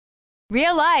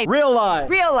Real life. Real life.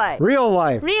 Real life. Real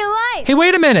life. Real life. Hey,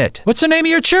 wait a minute. What's the name of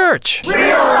your church?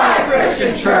 Real Life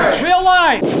Christian Church. Real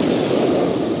life.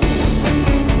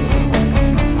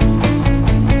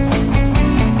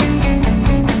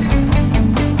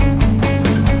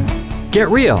 Get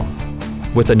real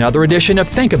with another edition of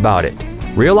Think About It.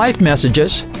 Real life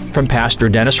messages from Pastor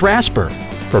Dennis Rasper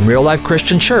from Real Life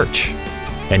Christian Church.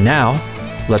 And now,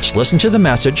 let's listen to the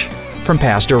message from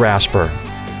Pastor Rasper.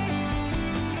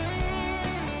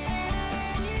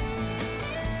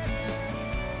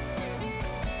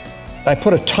 I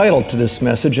put a title to this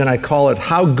message and I call it,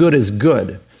 How Good is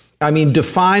Good? I mean,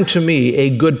 define to me a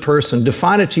good person.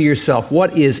 Define it to yourself.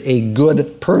 What is a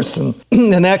good person?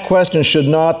 And that question should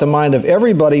gnaw at the mind of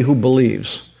everybody who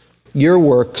believes your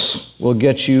works will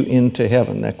get you into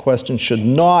heaven. That question should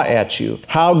gnaw at you.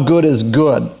 How good is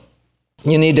good?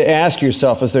 You need to ask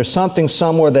yourself, is there something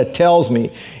somewhere that tells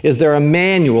me? Is there a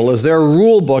manual? Is there a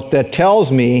rule book that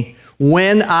tells me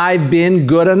when I've been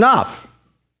good enough?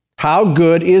 How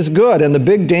good is good? And the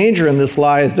big danger in this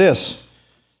lie is this.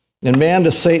 And man,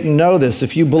 does Satan know this.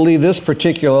 If you believe this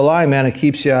particular lie, man, it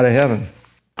keeps you out of heaven.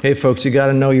 Hey, folks, you got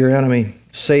to know your enemy.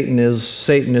 Satan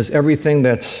is everything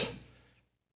that's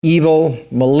evil,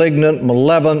 malignant,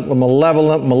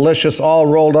 malevolent, malicious, all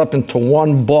rolled up into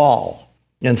one ball.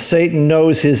 And Satan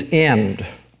knows his end.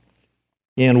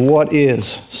 And what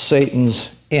is Satan's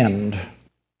end?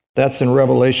 That's in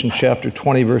Revelation chapter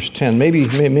 20, verse 10.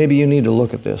 Maybe you need to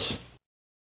look at this.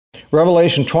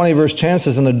 Revelation 20, verse 10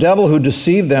 says, And the devil who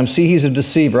deceived them, see, he's a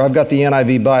deceiver. I've got the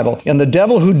NIV Bible. And the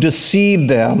devil who deceived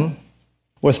them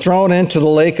was thrown into the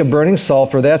lake of burning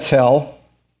sulfur, that's hell,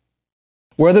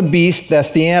 where the beast,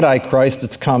 that's the Antichrist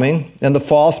that's coming, and the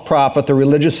false prophet, the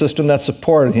religious system that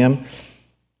supported him.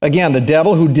 Again, the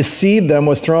devil who deceived them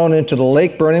was thrown into the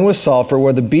lake burning with sulfur,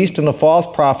 where the beast and the false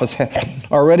prophets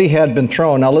already had been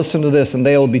thrown. Now listen to this, and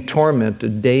they will be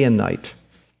tormented day and night,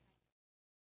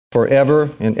 forever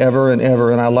and ever and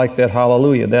ever. And I like that,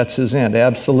 hallelujah. That's his end,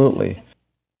 absolutely.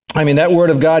 I mean, that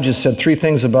word of God just said three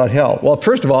things about hell. Well,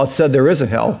 first of all, it said there is a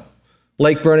hell,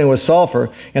 lake burning with sulfur.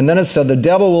 And then it said the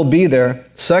devil will be there.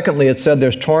 Secondly, it said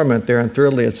there's torment there. And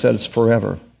thirdly, it said it's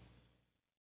forever.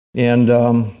 And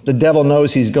the devil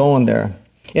knows he's going there.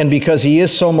 And because he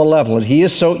is so malevolent, he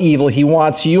is so evil, he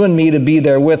wants you and me to be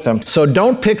there with him. So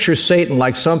don't picture Satan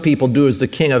like some people do as the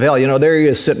king of hell. You know, there he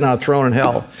is sitting on a throne in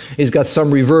hell. He's got some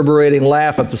reverberating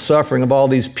laugh at the suffering of all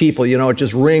these people. You know, it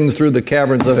just rings through the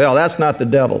caverns of hell. That's not the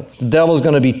devil. The devil's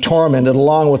going to be tormented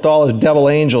along with all his devil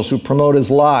angels who promote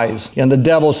his lies. And the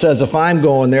devil says, if I'm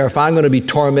going there, if I'm going to be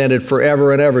tormented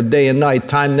forever and ever, day and night,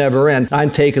 time never ends,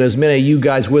 I'm taking as many of you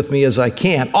guys with me as I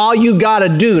can. All you got to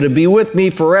do to be with me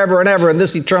forever and ever in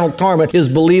this eternal torment is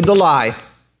believe the lie.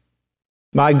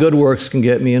 My good works can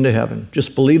get me into heaven.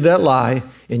 Just believe that lie,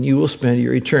 and you will spend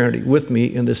your eternity with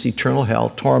me in this eternal hell,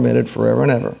 tormented forever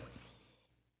and ever.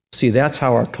 See, that's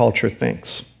how our culture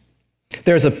thinks.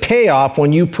 There's a payoff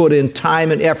when you put in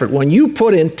time and effort. When you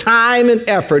put in time and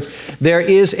effort, there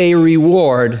is a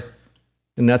reward,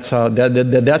 and that's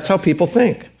how people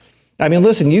think. I mean,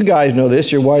 listen, you guys know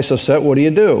this. Your wife's upset. What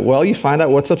do? Well, you find out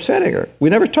what's upsetting her.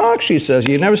 We never talk, she says.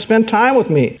 You never spend time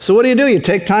with me. So what do? You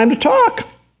take time to talk.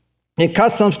 You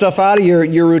cut some stuff out of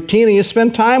your routine and you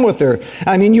spend time with her.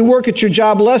 I mean, you work at your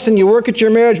job less and you work at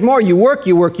your marriage more. You work,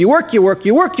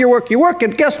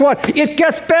 and guess what? It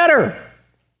gets better.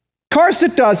 Of course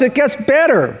it does. It gets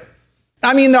better.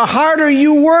 I mean, the harder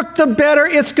you work, the better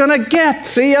it's going to get.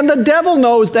 See, and the devil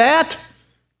knows that.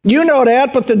 You know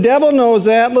that, but the devil knows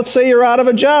that. Let's say you're out of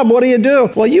a job. What do?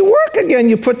 Well, you work again.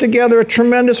 You put together a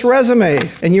tremendous resume,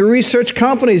 and you research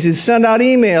companies. You send out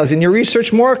emails, and you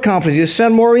research more companies. You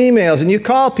send more emails, and you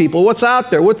call people. What's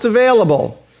out there? What's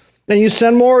available? Then you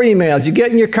send more emails. You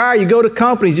get in your car. You go to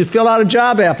companies. You fill out a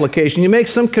job application. You make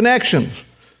some connections.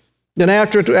 Then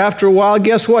after a while,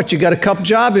 guess what? You got a couple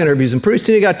job interviews, and pretty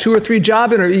soon you got 2 or 3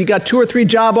 job interviews. You got 2 or 3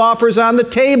 job offers on the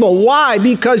table. Why?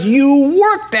 Because you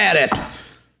worked at it.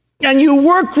 And you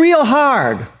work real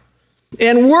hard,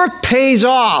 and work pays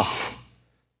off.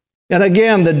 And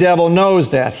again, the devil knows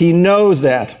that. He knows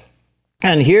that.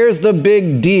 And here's the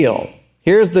big deal.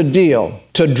 Here's the deal.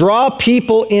 To draw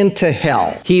people into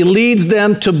hell, he leads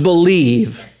them to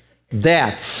believe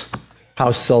that's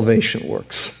how salvation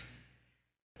works.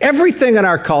 Everything in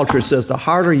our culture says the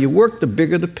harder you work, the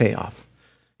bigger the payoff.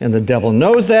 And the devil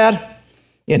knows that.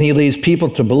 And he leads people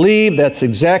to believe that's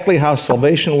exactly how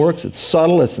salvation works. It's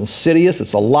subtle, it's insidious,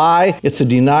 it's a lie, it's a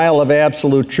denial of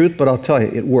absolute truth, but I'll tell you,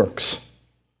 it works.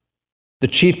 The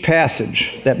chief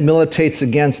passage that militates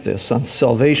against this on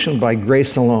salvation by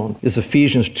grace alone is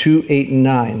Ephesians 2:8 and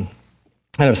 9.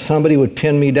 And if somebody would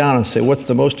pin me down and say, what's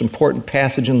the most important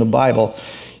passage in the Bible?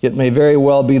 It may very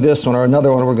well be this one or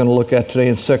another one we're going to look at today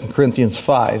in 2 Corinthians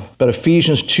 5. But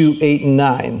Ephesians 2, 8, and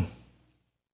 9.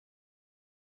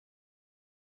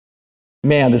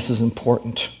 Man, this is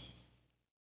important.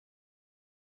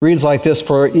 Reads like this,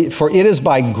 for it is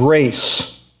by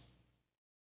grace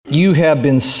you have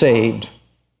been saved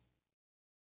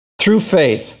through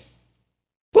faith.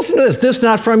 Listen to this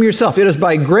not from yourself. It is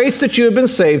by grace that you have been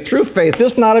saved through faith,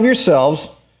 this not of yourselves.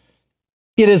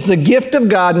 It is the gift of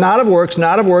God, not of works,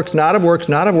 not of works, not of works,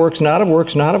 not of works, not of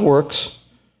works, not of works.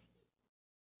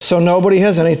 So nobody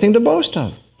has anything to boast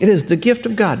of. It is the gift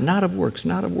of God, not of works,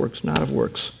 not of works, not of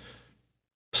works.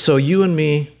 So you and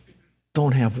me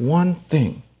don't have one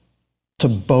thing to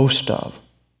boast of.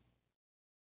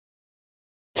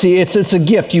 See, it's a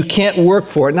gift. You can't work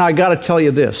for it. Now, I got to tell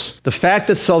you this. The fact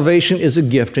that salvation is a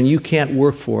gift and you can't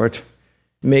work for it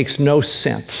makes no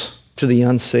sense to the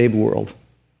unsaved world.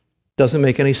 Doesn't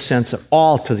make any sense at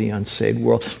all to the unsaved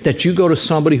world. That you go to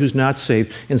somebody who's not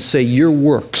saved and say your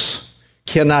works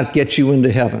cannot get you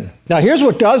into heaven. Now, here's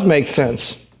what does make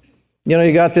sense.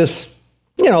 You got this,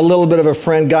 a little bit of a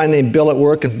friend guy named Bill at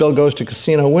work, and Bill goes to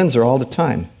Casino Windsor all the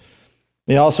time.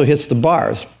 He also hits the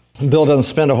bars. Bill doesn't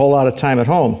spend a whole lot of time at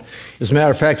home. As a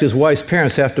matter of fact, his wife's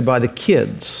parents have to buy the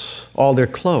kids all their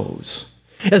clothes.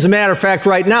 As a matter of fact,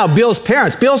 right now, Bill's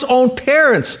own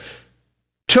parents,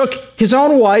 took his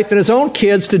own wife and his own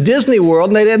kids to Disney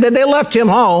World, and they left him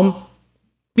home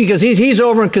because he's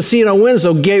over in Casino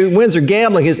Windsor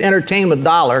gambling his entertainment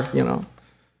dollar, and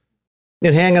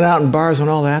hanging out in bars and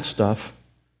all that stuff.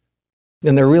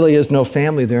 And there really is no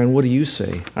family there, and what do you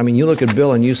say? I mean, you look at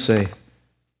Bill and you say,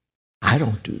 I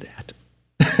don't do that.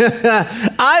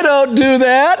 I don't do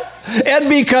that. And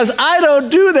because I don't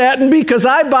do that, and because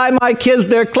I buy my kids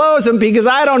their clothes, and because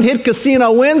I don't hit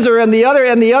Casino Windsor and the other,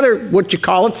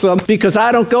 because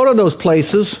I don't go to those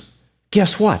places,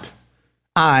 guess what?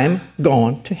 I'm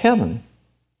going to heaven.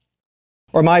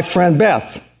 Or my friend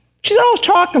Beth. She's always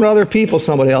talking to other people,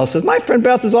 somebody else says. My friend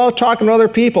Beth is always talking to other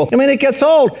people. I mean, it gets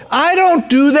old. I don't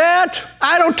do that.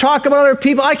 I don't talk about other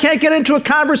people. I can't get into a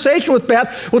conversation with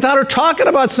Beth without her talking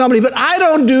about somebody, but I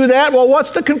don't do that. Well, what's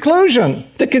the conclusion?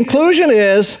 The conclusion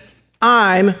is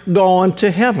I'm going to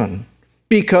heaven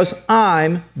because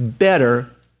I'm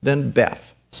better than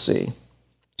Beth. See?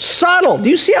 Subtle. Do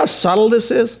you see how subtle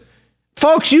this is?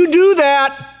 Folks, you do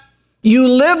that. You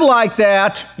live like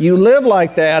that. You live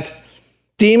like that.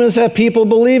 Demons have people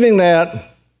believing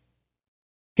that.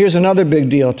 Here's another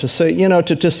big deal to say,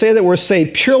 to say that we're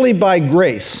saved purely by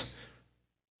grace.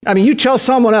 I mean, you tell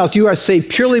someone else you are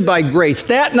saved purely by grace,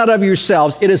 that not of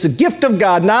yourselves. It is a gift of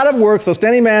God, not of works, lest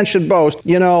any man should boast.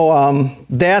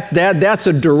 That's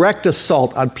a direct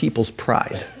assault on people's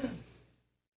pride.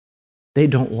 They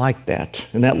don't like that.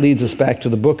 And that leads us back to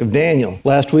the book of Daniel.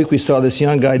 Last week we saw this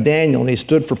young guy, Daniel, and he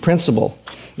stood for principle.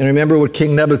 And remember what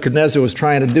King Nebuchadnezzar was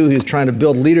trying to do? He was trying to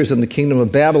build leaders in the kingdom of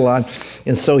Babylon.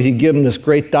 And so he gave them this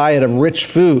great diet of rich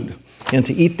food. And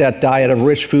to eat that diet of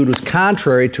rich food was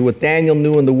contrary to what Daniel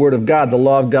knew in the Word of God, the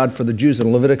law of God for the Jews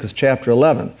in Leviticus chapter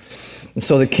 11. And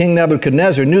so the king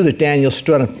Nebuchadnezzar knew that Daniel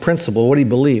stood on principle, what he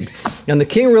believed. And the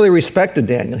king really respected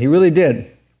Daniel. He really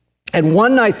did. And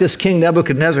one night, this king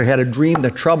Nebuchadnezzar had a dream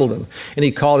that troubled him. And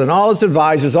he called in all his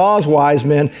advisors, all his wise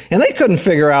men, and they couldn't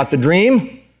figure out the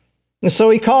dream. And so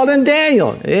he called in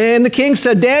Daniel. And the king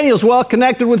said, Daniel's well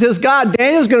connected with his God.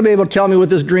 Daniel's going to be able to tell me what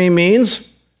this dream means.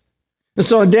 And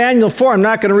so in Daniel 4, I'm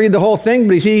not going to read the whole thing,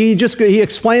 but he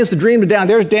explains the dream to Daniel.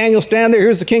 There's Daniel standing there.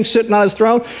 Here's the king sitting on his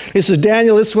throne. He says,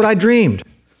 Daniel, this is what I dreamed.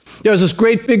 There was this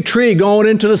great big tree going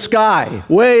into the sky,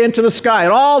 way into the sky.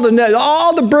 And all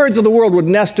the birds of the world would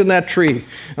nest in that tree.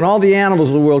 And all the animals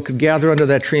of the world could gather under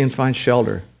that tree and find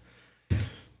shelter.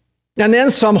 And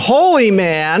then some holy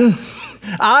man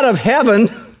out of heaven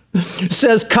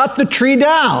says, cut the tree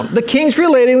down. The king's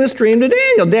relating this dream to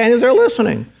Daniel. Daniel's there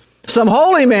listening. Some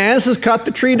holy man says, cut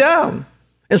the tree down.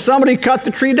 And somebody cut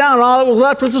the tree down, and all that was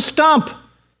left was a stump.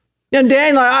 And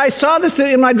Daniel, I saw this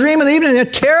in my dream in the evening, and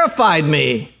it terrified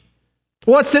me.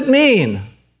 What's it mean?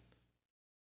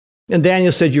 And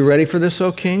Daniel said, you ready for this,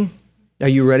 O king? Are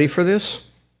you ready for this?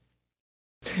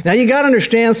 Now you got to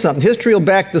understand something. History will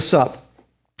back this up.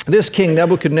 This king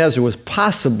Nebuchadnezzar was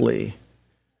possibly,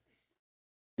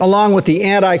 along with the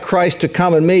Antichrist to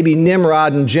come and maybe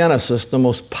Nimrod in Genesis, the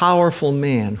most powerful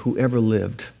man who ever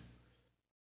lived.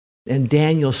 And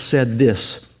Daniel said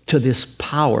this to this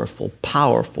powerful,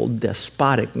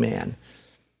 despotic man.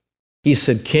 He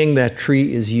said, King, that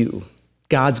tree is you.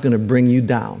 God's going to bring you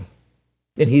down,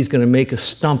 and he's going to make a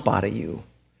stump out of you.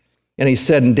 And he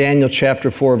said in Daniel chapter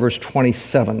 4, verse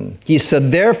 27, he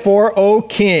said, therefore, O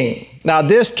king, now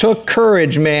this took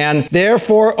courage, man.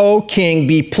 Therefore, O king,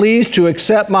 be pleased to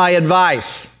accept my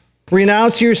advice.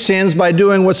 Renounce your sins by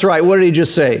doing what's right. What did he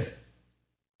just say?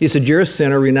 He said, you're a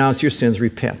sinner, renounce your sins,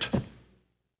 repent.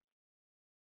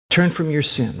 Turn from your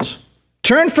sins.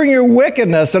 Turn from your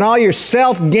wickedness and all your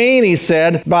self-gain, he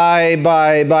said,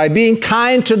 by being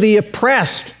kind to the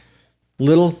oppressed.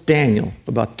 Little Daniel,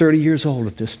 about 30 years old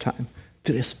at this time,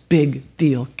 to this big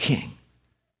deal king.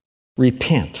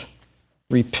 Repent.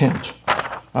 Repent.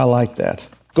 I like that.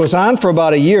 Goes on for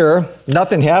about a year.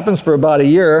 Nothing happens for about a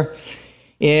year.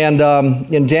 And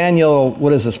in Daniel,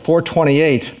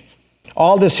 4:28,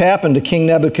 all this happened to King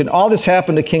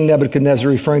Nebuchadnezzar,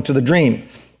 referring to the dream.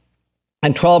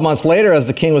 And 12 months later, as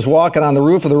the king was walking on the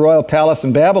roof of the royal palace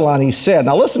in Babylon, he said,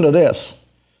 now listen to this.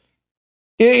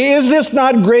 Is this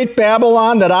not great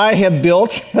Babylon that I have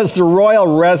built as the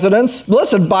royal residence?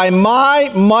 Listen, by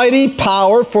my mighty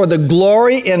power for the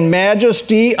glory and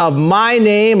majesty of my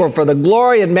name, or for the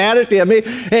glory and majesty of me.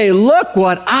 Hey, look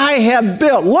what I have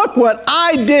built. Look what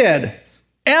I did.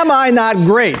 Am I not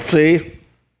great? See?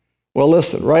 Well,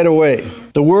 listen, right away.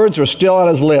 The words were still on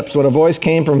his lips when a voice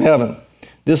came from heaven.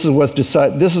 This is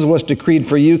what's decreed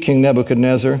for you, King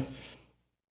Nebuchadnezzar.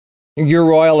 Your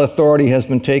royal authority has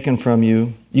been taken from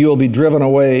you. You will be driven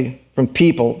away from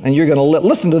people, and you're going to live.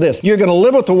 Listen to this. You're going to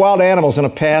live with the wild animals in a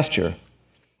pasture,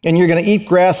 and you're going to eat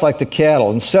grass like the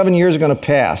cattle. And 7 years are going to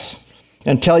pass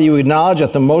until you acknowledge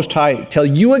that the Most High,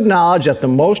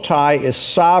 is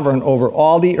sovereign over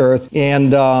all the earth,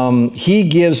 and He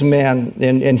gives men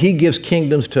and He gives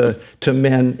kingdoms to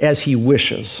men as He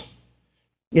wishes.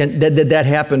 And that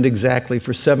happened exactly.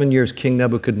 For 7 years, King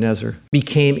Nebuchadnezzar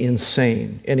became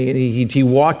insane. And he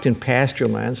walked in pasture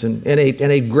lands and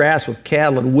ate grass with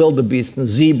cattle and wildebeests and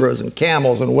zebras and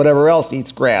camels and whatever else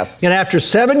eats grass. And after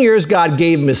 7 years, God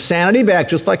gave him his sanity back,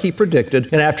 just like he predicted.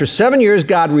 And after 7 years,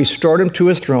 God restored him to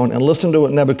his throne. And listen to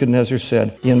what Nebuchadnezzar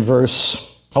said in verse...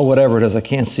 whatever it is, I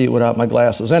can't see it without my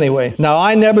glasses. Anyway, now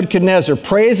I, Nebuchadnezzar,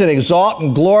 praise and exalt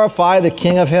and glorify the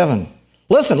King of heaven.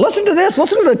 Listen to this.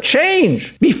 Listen to the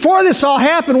change. Before this all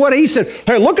happened, what he said,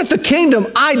 hey, look at the kingdom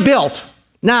I built.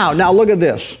 Now look at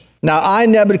this. Now I,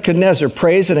 Nebuchadnezzar,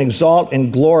 praise and exalt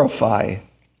and glorify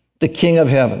the King of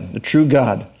heaven, the true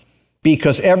God,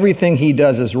 because everything he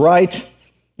does is right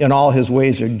and all his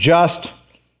ways are just.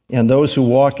 And those who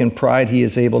walk in pride, he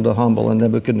is able to humble. And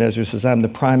Nebuchadnezzar says, I'm the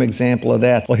prime example of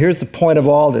that. Well, here's the point of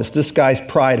all this. This guy's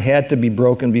pride had to be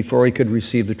broken before he could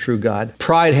receive the true God.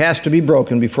 Pride has to be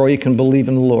broken before you can believe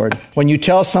in the Lord. When you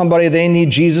tell somebody they need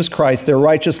Jesus Christ, their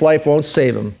righteous life won't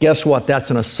save them. Guess what?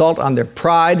 That's an assault on their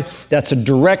pride. That's a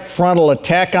direct frontal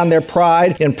attack on their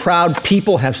pride. And proud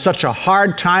people have such a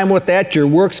hard time with that. Your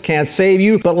works can't save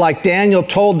you. But like Daniel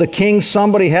told the king,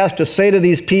 somebody has to say to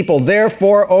these people,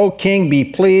 therefore, O king, be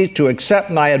pleased to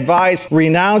accept my advice,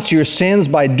 renounce your sins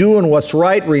by doing what's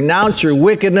right, renounce your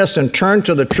wickedness and turn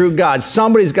to the true God.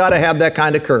 Somebody's got to have that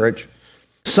kind of courage.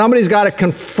 Somebody's got to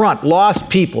confront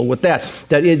lost people with that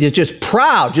it is just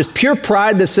proud, just pure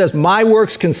pride that says my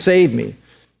works can save me.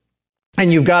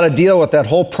 And you've got to deal with that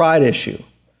whole pride issue.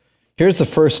 Here's the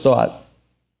first thought.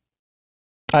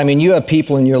 I mean, you have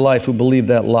people in your life who believe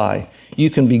that lie. You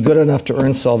can be good enough to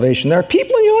earn salvation. There are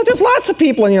people in your life, there's lots of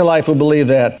people in your life who believe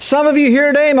that. Some of you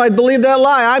here today might believe that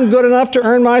lie. I'm good enough to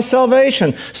earn my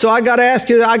salvation. So I got to ask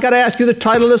you the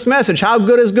title of this message. How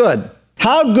good is good?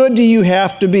 How good do you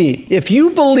have to be? If you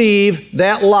believe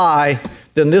that lie,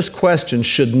 then this question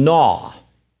should gnaw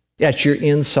at your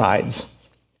insides.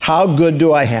 How good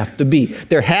do I have to be?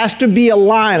 There has to be a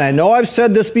line. I know I've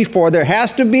said this before. There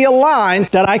has to be a line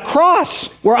that I cross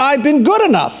where I've been good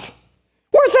enough.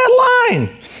 Where's that line?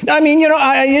 I mean,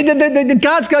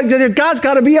 God's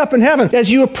got to be up in heaven as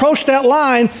you approach that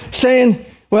line saying,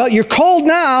 well, you're cold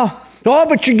now. Oh,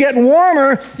 but you're getting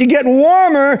warmer. You're getting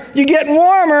warmer. You're getting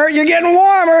warmer. You're getting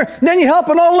warmer. And then you help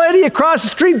an old lady across the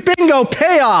street. Bingo,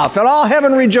 payoff. And all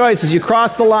heaven rejoices. You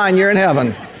cross the line. You're in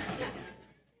heaven.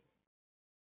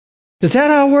 Is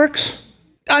that how it works?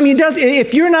 I mean,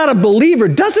 if you're not a believer,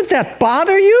 doesn't that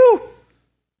bother you?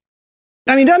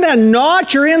 I mean, doesn't that gnaw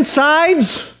at your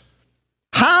insides?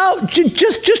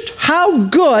 Just how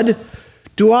good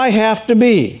do I have to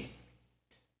be?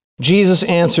 Jesus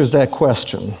answers that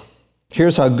question.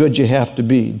 Here's how good you have to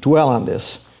be. Dwell on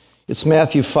this. It's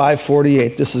Matthew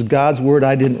 5:48. This is God's word.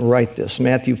 I didn't write this.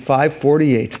 Matthew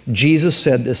 5:48. Jesus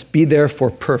said this, be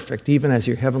therefore perfect, even as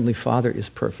your heavenly Father is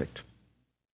perfect.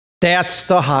 That's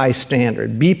the high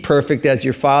standard. Be perfect as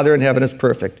your Father in heaven is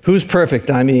perfect. Who's perfect?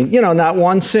 I mean, not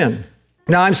one sin.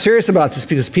 Now, I'm serious about this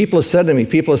because people have said to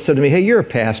me, hey, you're a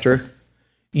pastor.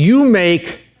 You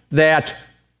make that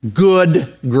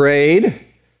good grade.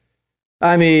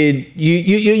 I mean,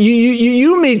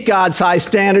 you meet God's high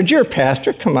standards. You're a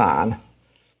pastor. Come on.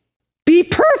 Be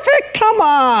perfect. Come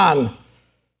on.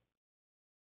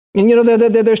 And you know,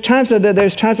 there's times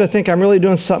I think I'm really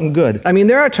doing something good. I mean,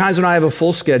 there are times when I have a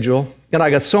full schedule and I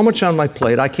got so much on my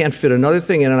plate, I can't fit another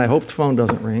thing in, and I hope the phone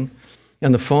doesn't ring.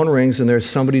 And the phone rings and there's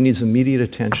somebody needs immediate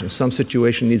attention. Some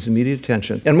situation needs immediate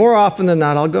attention. And more often than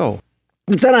not, I'll go.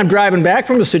 But then I'm driving back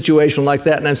from a situation like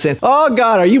that and I'm saying, oh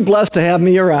God, are you blessed to have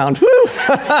me around? Woo!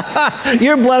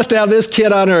 You're blessed to have this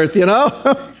kid on earth, you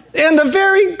know? And the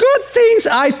very good things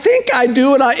I think I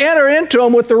do, and I enter into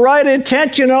them with the right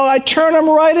intent, you know, I turn them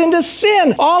right into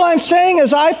sin. All I'm saying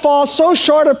is I fall so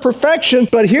short of perfection,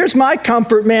 but here's my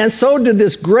comfort, man. So did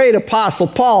this great apostle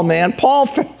Paul, man.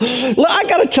 I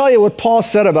got to tell you what Paul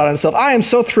said about himself. I am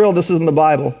so thrilled this is in the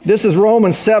Bible. This is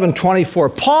Romans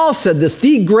 7:24. Paul said this,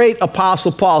 the great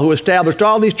apostle Paul, who established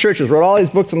all these churches, wrote all these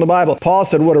books in the Bible. Paul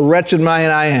said, what a wretched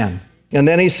man I am. And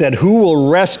then he said, who will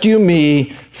rescue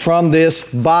me from this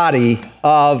body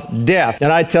of death?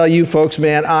 And I tell you folks,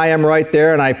 man, I am right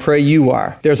there, and I pray you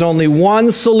are. There's only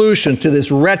one solution to this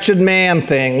wretched man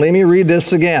thing. Let me read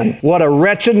this again. What a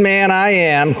wretched man I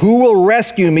am. Who will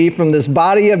rescue me from this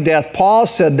body of death? Paul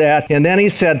said that, and then he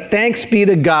said, thanks be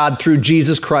to God through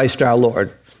Jesus Christ our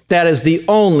Lord. That is the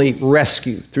only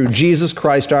rescue, through Jesus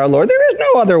Christ our Lord. There is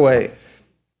no other way.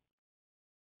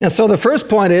 And so the first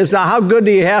point is, now how good do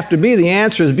you have to be? The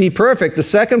answer is be perfect. The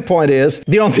second point is,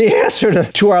 the only answer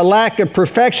to our lack of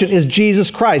perfection is Jesus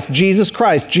Christ, Jesus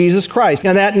Christ, Jesus Christ.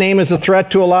 And that name is a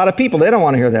threat to a lot of people. They don't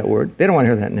want to hear that word. They don't want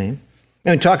to hear that name.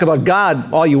 And talk about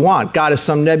God all you want. God is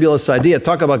some nebulous idea.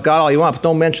 Talk about God all you want, but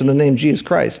don't mention the name Jesus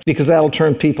Christ, because that'll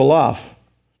turn people off.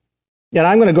 And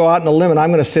I'm going to go out on a limb and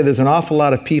I'm going to say there's an awful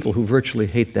lot of people who virtually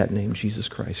hate that name, Jesus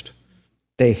Christ.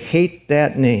 They hate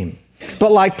that name.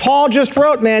 But like Paul just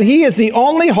wrote, man, he is the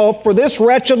only hope for this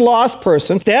wretched lost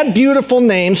person. That beautiful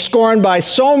name, scorned by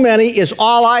so many, is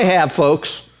all I have,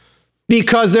 folks.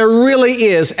 Because there really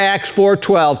is, Acts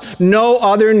 4:12, no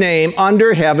other name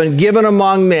under heaven given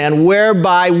among men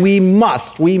whereby we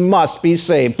must be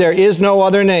saved. There is no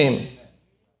other name.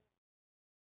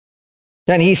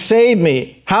 And he saved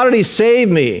me. How did he save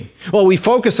me? Well, we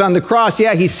focus on the cross.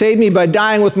 Yeah, he saved me by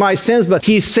dying with my sins, but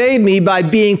he saved me by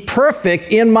being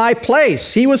perfect in my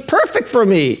place. He was perfect for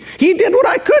me. He did what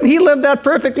I couldn't. He lived that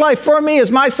perfect life for me as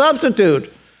my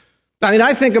substitute. I mean,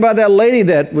 I think about that lady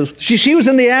that she was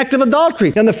in the act of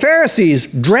adultery, and the Pharisees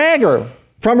drag her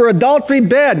from her adultery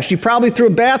bed, and she probably threw a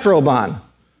bathrobe on.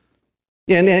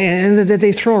 And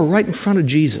they throw her right in front of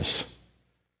Jesus.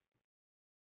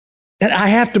 And I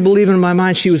have to believe in my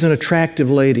mind she was an attractive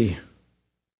lady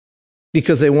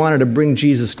because they wanted to bring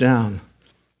Jesus down.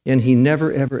 And he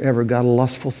never, ever, ever got a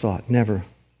lustful thought. Never.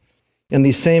 And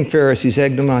these same Pharisees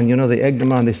egged him on. You know, they egged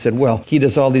him on. They said, well, he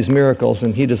does all these miracles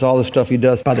and he does all the stuff he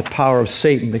does by the power of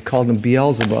Satan. They called him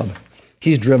Beelzebub.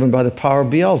 He's driven by the power of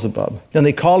Beelzebub. And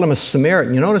they called him a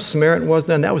Samaritan. You know what a Samaritan was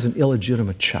then? That was an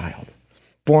illegitimate child,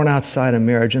 born outside of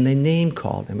marriage, and they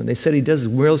name-called him. And they said he does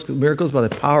miracles by the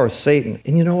power of Satan.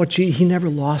 And you know what? He never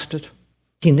lost it.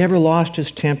 He never lost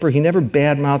his temper. He never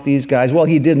badmouthed these guys. Well,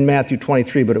 he did in Matthew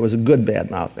 23, but it was a good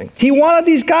badmouthing. He wanted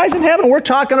these guys in heaven. We're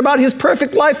talking about his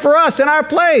perfect life for us in our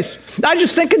place. I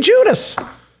just think of Judas.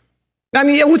 I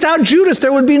mean, without Judas,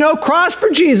 there would be no cross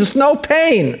for Jesus, no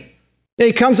pain. And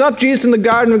he comes up, Jesus, in the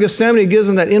Garden of Gethsemane. He gives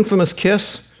him that infamous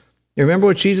kiss. You remember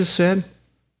what Jesus said?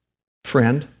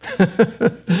 Friend.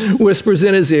 Whispers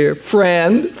in his ear,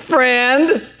 friend,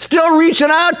 still reaching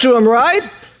out to him, right?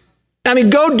 I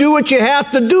mean, go do what you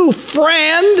have to do,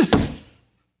 friend.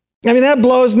 I mean, that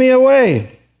blows me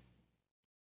away.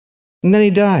 And then he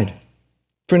died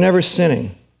for never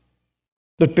sinning,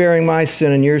 but bearing my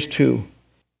sin and yours too.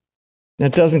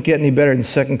 That doesn't get any better than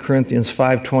 2 Corinthians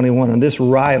 5:21, and this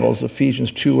rivals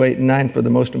Ephesians 2:8 and 9 for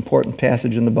the most important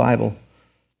passage in the Bible.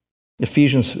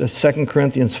 2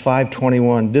 Corinthians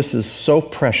 5:21, this is so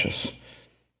precious.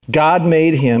 God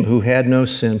made him who had no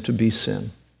sin to be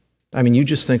sin. I mean, you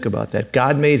just think about that.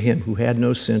 God made him who had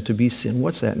no sin to be sin.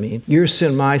 What's that mean? Your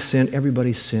sin, my sin,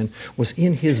 everybody's sin was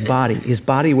in his body. His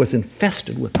body was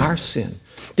infested with our sin.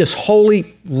 This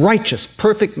holy, righteous,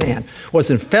 perfect man was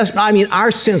infested. I mean,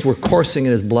 our sins were coursing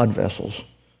in his blood vessels.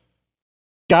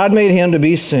 God made him to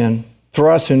be sin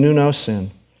for us who knew no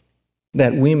sin,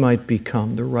 that we might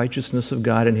become the righteousness of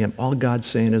God in him. All God's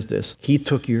saying is this: he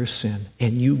took your sin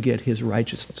and you get his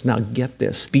righteousness. Now get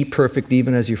this. Be perfect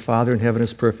even as your Father in heaven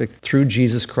is perfect. Through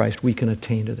Jesus Christ, we can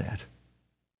attain to that.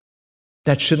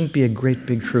 That shouldn't be a great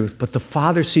big truth, but the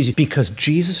Father sees you because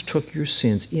Jesus took your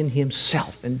sins in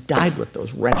himself and died with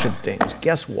those wretched things.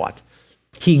 Guess what?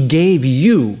 He gave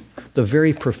you the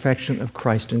very perfection of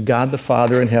Christ, and God the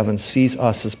Father in heaven sees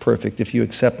us as perfect if you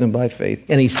accept him by faith,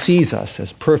 and he sees us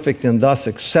as perfect and thus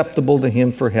acceptable to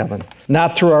him for heaven,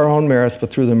 not through our own merits,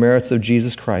 but through the merits of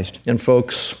Jesus Christ. And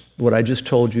folks, what I just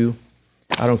told you,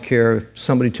 I don't care if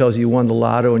somebody tells you won the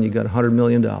lotto and you got $100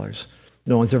 million.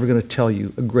 No one's ever going to tell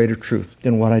you a greater truth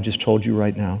than what I just told you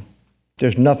right now.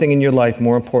 There's nothing in your life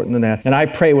more important than that. And I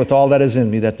pray with all that is in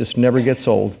me that this never gets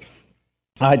old.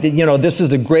 This is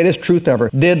the greatest truth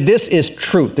ever. This is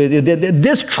truth.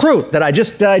 This truth that I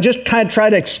just kind of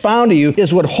try to expound to you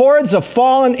is what hordes of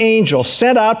fallen angels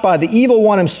sent out by the evil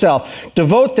one himself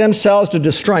devote themselves to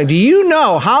destroying. Do you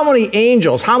know how many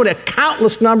angels, a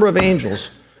countless number of angels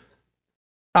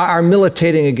are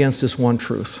militating against this one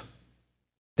truth?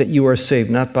 That you are saved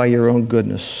not by your own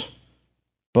goodness,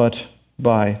 but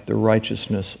by the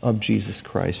righteousness of Jesus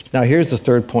Christ. Now here's the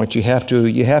third point. You have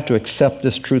to accept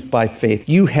this truth by faith.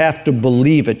 You have to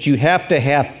believe it. You have to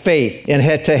have faith.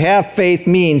 And to have faith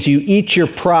means you eat your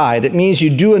pride. It means you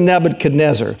do a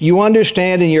Nebuchadnezzar. You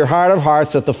understand in your heart of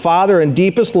hearts that the Father in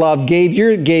deepest love gave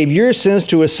your sins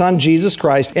to his Son Jesus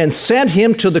Christ and sent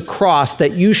him to the cross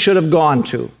that you should have gone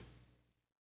to.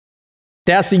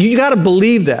 You got to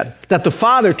believe that the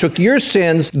Father took your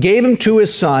sins, gave them to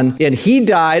his Son, and he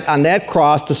died on that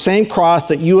cross, the same cross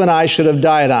that you and I should have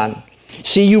died on.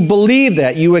 See, you believe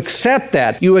that. You accept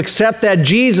that. You accept that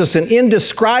Jesus, in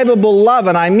indescribable love,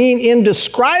 and I mean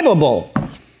indescribable,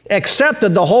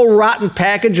 accepted the whole rotten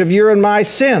package of your and my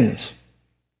sins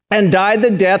and died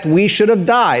the death we should have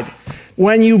died.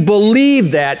 When you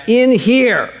believe that in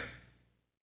here,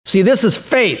 see, this is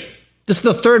faith. This is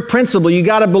the third principle. You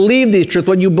got to believe these truths.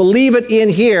 When you believe it in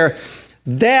here,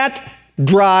 that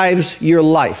drives your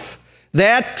life.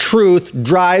 That truth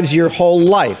drives your whole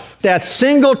life. That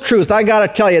single truth, I got to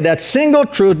tell you, that single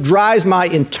truth drives my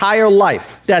entire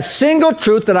life. That single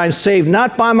truth that I'm saved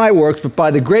not by my works, but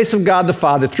by the grace of God the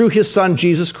Father through his Son,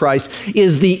 Jesus Christ,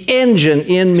 is the engine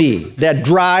in me that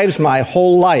drives my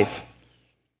whole life.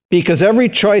 Because every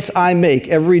choice I make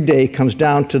every day comes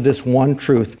down to this one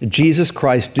truth. Jesus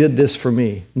Christ did this for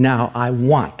me. Now I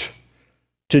want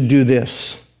to do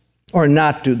this or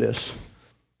not do this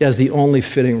as the only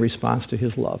fitting response to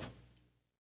his love.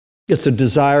 It's a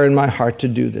desire in my heart to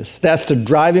do this. That's the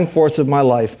driving force of my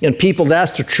life. And people,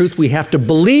 that's the truth we have to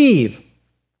believe.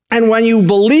 And when you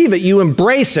believe it, you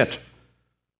embrace it.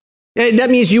 That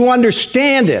means you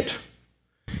understand it.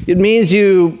 It means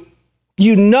you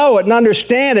know it and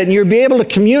understand it, and you'll be able to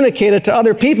communicate it to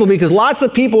other people, because lots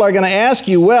of people are going to ask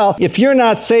you, well, if you're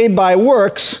not saved by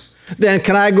works, then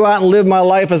can I go out and live my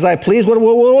life as I please?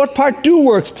 What part do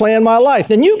works play in my life?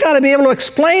 Then you've got to be able to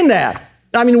explain that.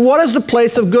 I mean, what is the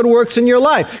place of good works in your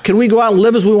life? Can we go out and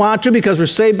live as we want to because we're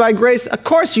saved by grace? Of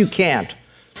course you can't.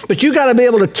 But you got to be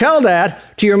able to tell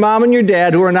that to your mom and your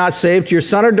dad who are not saved, to your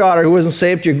son or daughter who isn't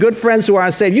saved, to your good friends who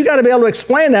aren't saved. You got to be able to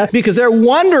explain that, because they're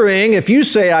wondering, if you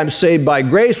say I'm saved by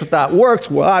grace without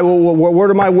works, well, where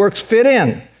do my works fit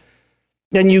in?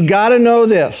 And you got to know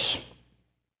this.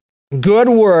 Good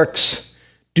works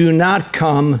do not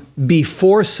come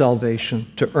before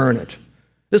salvation to earn it.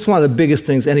 This is one of the biggest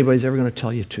things anybody's ever going to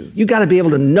tell you to. You got to be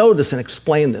able to know this and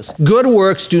explain this. Good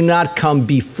works do not come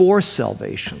before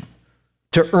salvation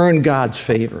to earn God's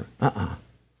favor.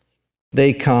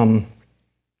 They come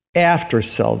after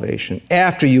salvation,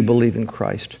 after you believe in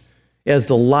Christ, as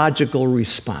the logical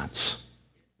response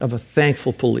of a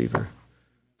thankful believer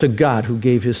to God who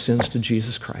gave his sins to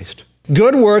Jesus Christ.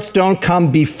 Good works don't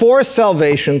come before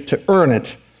salvation to earn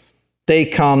it. They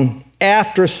come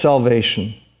after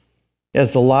salvation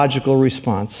as the logical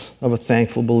response of a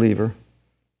thankful believer.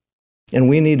 And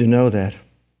we need to know that.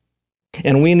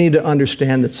 And we need to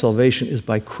understand that salvation is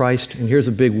by Christ, and here's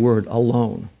a big word,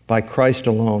 alone. By Christ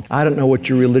alone. I don't know what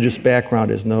your religious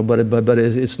background is, but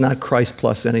it's not Christ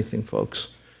plus anything, folks.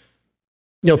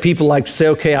 You know, people like to say,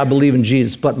 okay, I believe in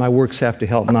Jesus, but my works have to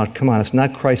help. No, come on, it's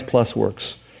not Christ plus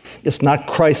works. It's not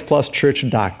Christ plus church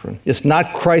doctrine. It's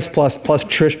not Christ plus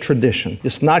church tradition.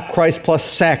 It's not Christ plus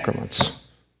sacraments.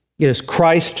 It is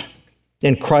Christ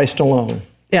and Christ alone.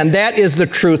 And that is the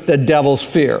truth that devils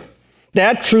fear.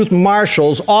 That truth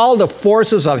marshals all the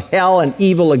forces of hell and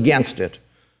evil against it,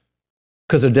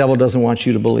 because the devil doesn't want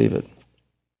you to believe it.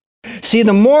 See,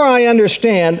 the more I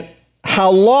understand how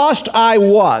lost I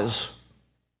was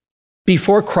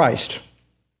before Christ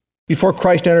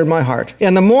entered my heart,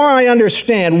 and the more I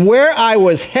understand where I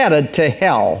was headed to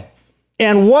hell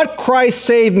and what Christ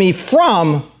saved me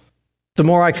from, the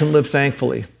more I can live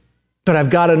thankfully. But I've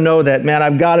got to know that, man.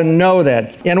 I've got to know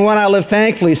that. And when I live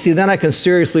thankfully, see, then I can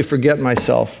seriously forget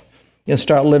myself and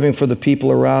start living for the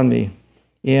people around me.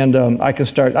 And I can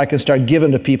start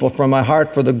giving to people from my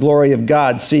heart for the glory of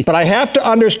God. See, but I have to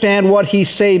understand what he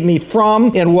saved me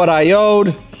from and what I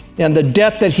owed and the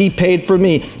debt that he paid for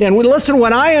me. And listen,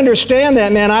 when I understand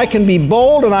that, man, I can be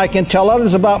bold and I can tell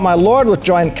others about my Lord with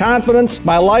joy and confidence.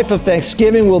 My life of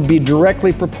thanksgiving will be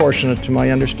directly proportionate to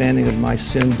my understanding of my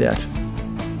sin debt.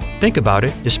 Think About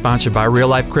It is sponsored by Real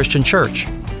Life Christian Church.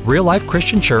 Real Life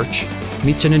Christian Church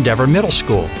meets in Endeavor Middle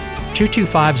School,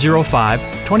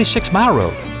 22505 26 Mile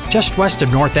Road, just west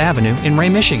of North Avenue in Ray,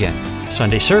 Michigan.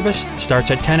 Sunday service starts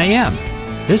at 10 a.m.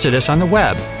 Visit us on the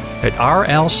web at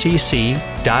rlcc.us.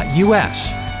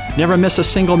 Never miss a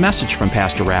single message from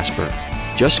Pastor Rasper.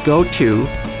 Just go to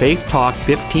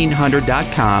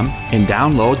faithtalk1500.com and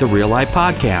download the Real Life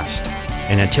Podcast.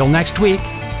 And until next week,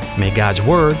 may God's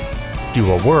Word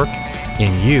do a work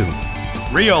in you.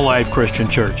 Real Life Christian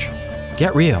Church.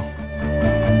 Get real.